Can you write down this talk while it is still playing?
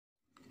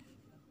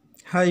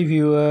Hi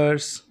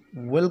viewers,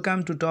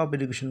 welcome to Top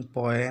Education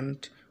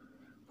Point.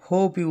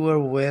 Hope you are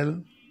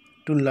well.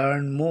 To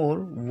learn more,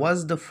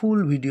 watch the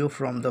full video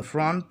from the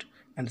front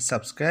and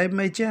subscribe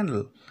my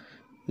channel.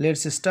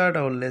 Let's start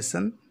our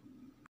lesson.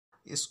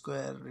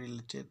 Square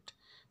related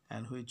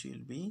and which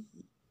will be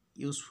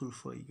useful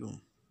for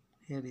you.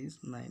 Here is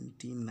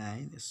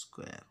 99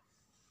 square.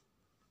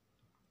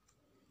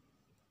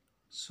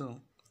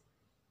 So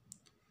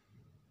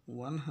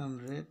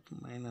 100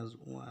 minus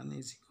 1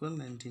 is equal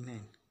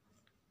 99.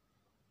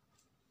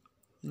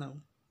 Now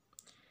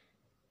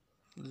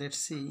let's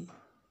see,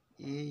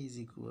 a is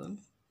equal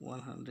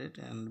 100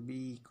 and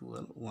b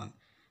equal 1.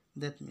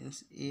 That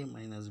means a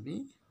minus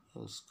b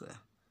whole square.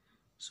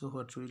 So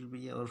what will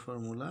be our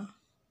formula?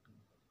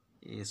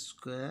 A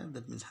square,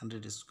 that means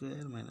 100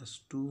 square,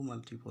 minus 2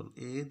 multiple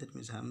a, that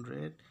means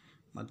 100,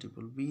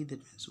 multiple b, that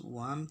means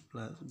 1,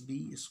 plus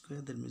b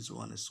square, that means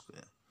 1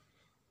 square,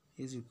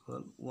 is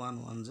equal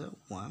 1 1 is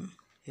 1.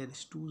 Here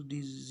is 2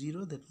 is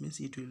 0, that means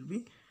it will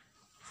be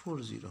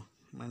 40,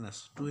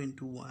 minus 2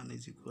 into 1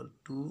 is equal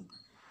to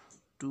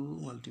 2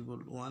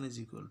 multiple 1 is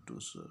equal to,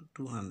 so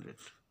 200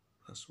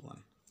 plus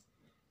 1.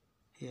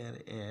 Here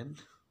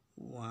add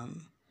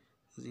 1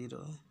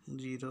 0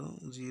 0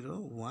 0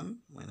 1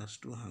 minus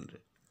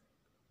 200.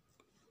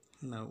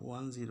 Now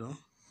 1 0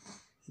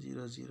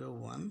 0 0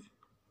 1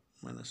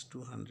 minus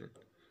 200.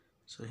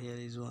 So here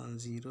is 1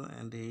 0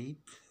 and 8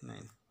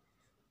 9.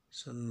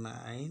 So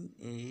 9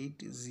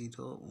 8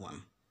 0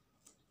 1.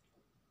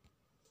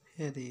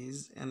 Here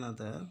is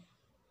another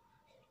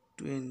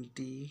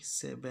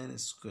 27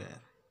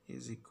 square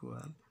is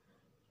equal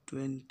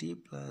 20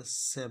 plus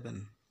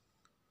 7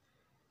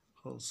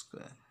 whole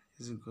square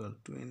is equal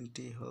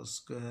 20 whole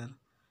square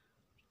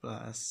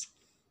plus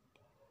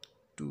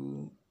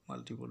 2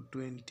 multiple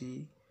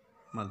 20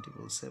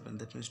 multiple 7,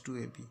 that means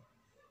 2ab,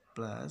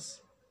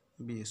 plus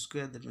b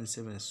square, that means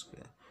 7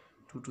 square.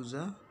 2 to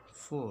the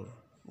 4,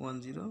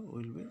 1 0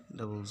 will be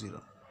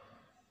 00.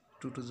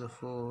 2 to the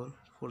 4,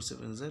 4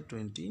 7 is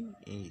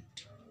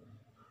 28,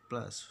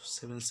 plus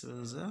 7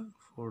 7 is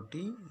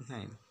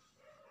 49.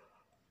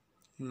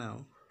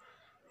 Now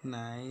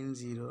 9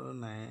 0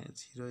 9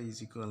 0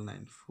 is equal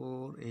 9,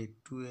 4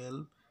 8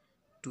 12,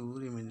 2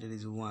 remainder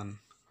is 1,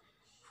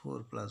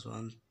 4 plus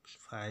 1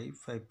 5,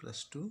 5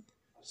 plus 2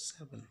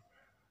 7.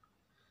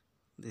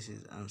 This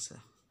is answer.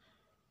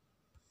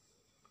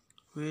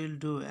 We will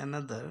do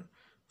another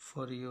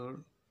for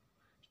your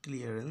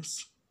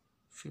clearance.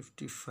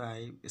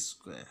 55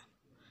 square,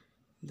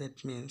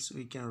 that means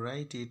we can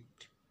write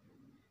it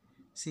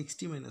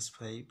 60 minus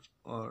 5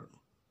 or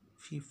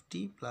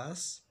 50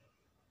 plus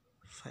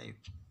 5.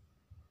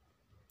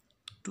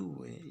 Two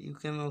way you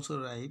can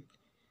also write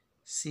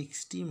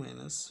 60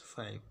 minus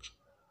 5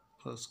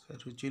 whole square,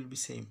 which will be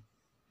same.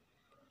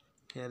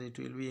 Here it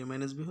will be a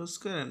minus b whole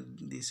square and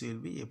this will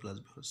be a plus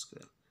b whole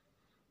square.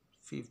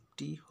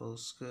 50 whole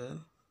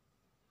square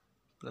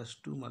plus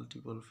 2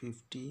 multiple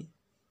 50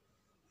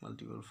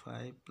 multiple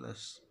 5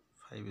 plus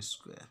 5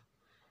 square.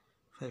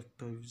 5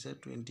 5 is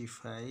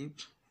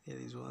 25. Here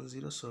is 1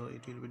 0, so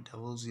it will be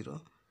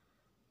 00,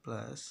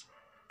 plus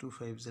 2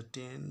 5 is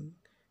 10,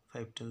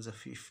 5 10 is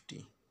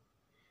 50,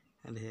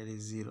 and here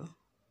is 0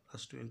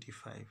 plus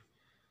 25.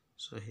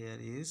 So here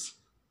is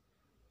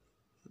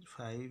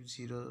 5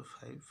 0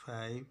 5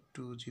 5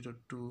 2 0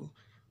 2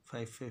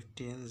 5 5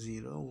 10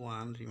 0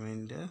 1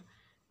 remainder,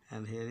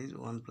 and here is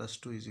 1 plus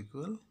 2 is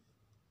equal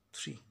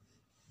 3.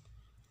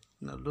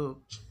 Now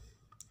look,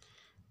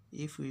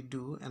 if we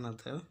do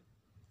another,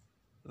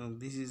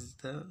 this is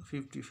the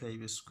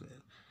 55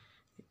 square,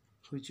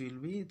 which will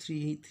be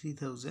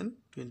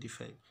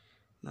 3025.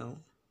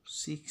 Now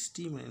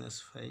 60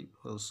 minus 5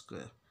 whole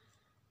square,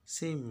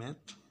 same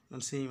math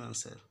and same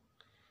answer.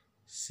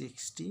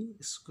 60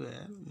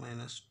 square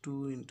minus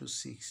 2 into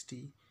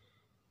 60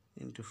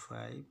 into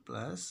 5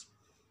 plus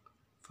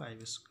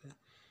 5 square.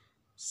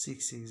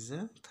 6 is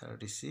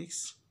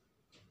 36,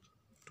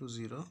 2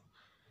 0,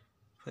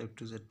 5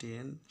 to the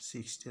 10,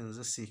 6 10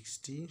 is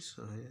 60,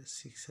 so here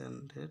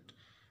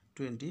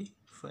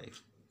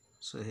 625.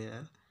 So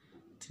here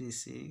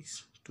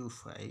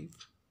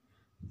 3625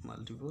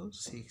 multiple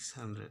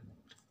 600.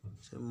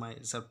 So my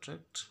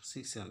subtract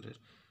 600.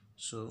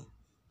 So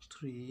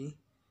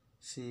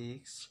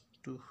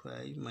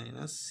 3625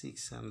 minus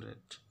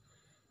 600,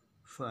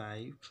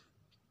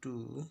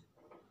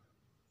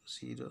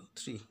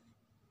 5203,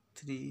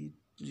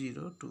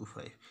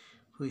 3025,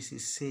 which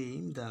is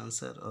same the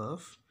answer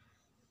of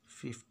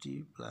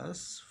 50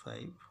 plus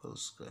 5 whole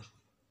square.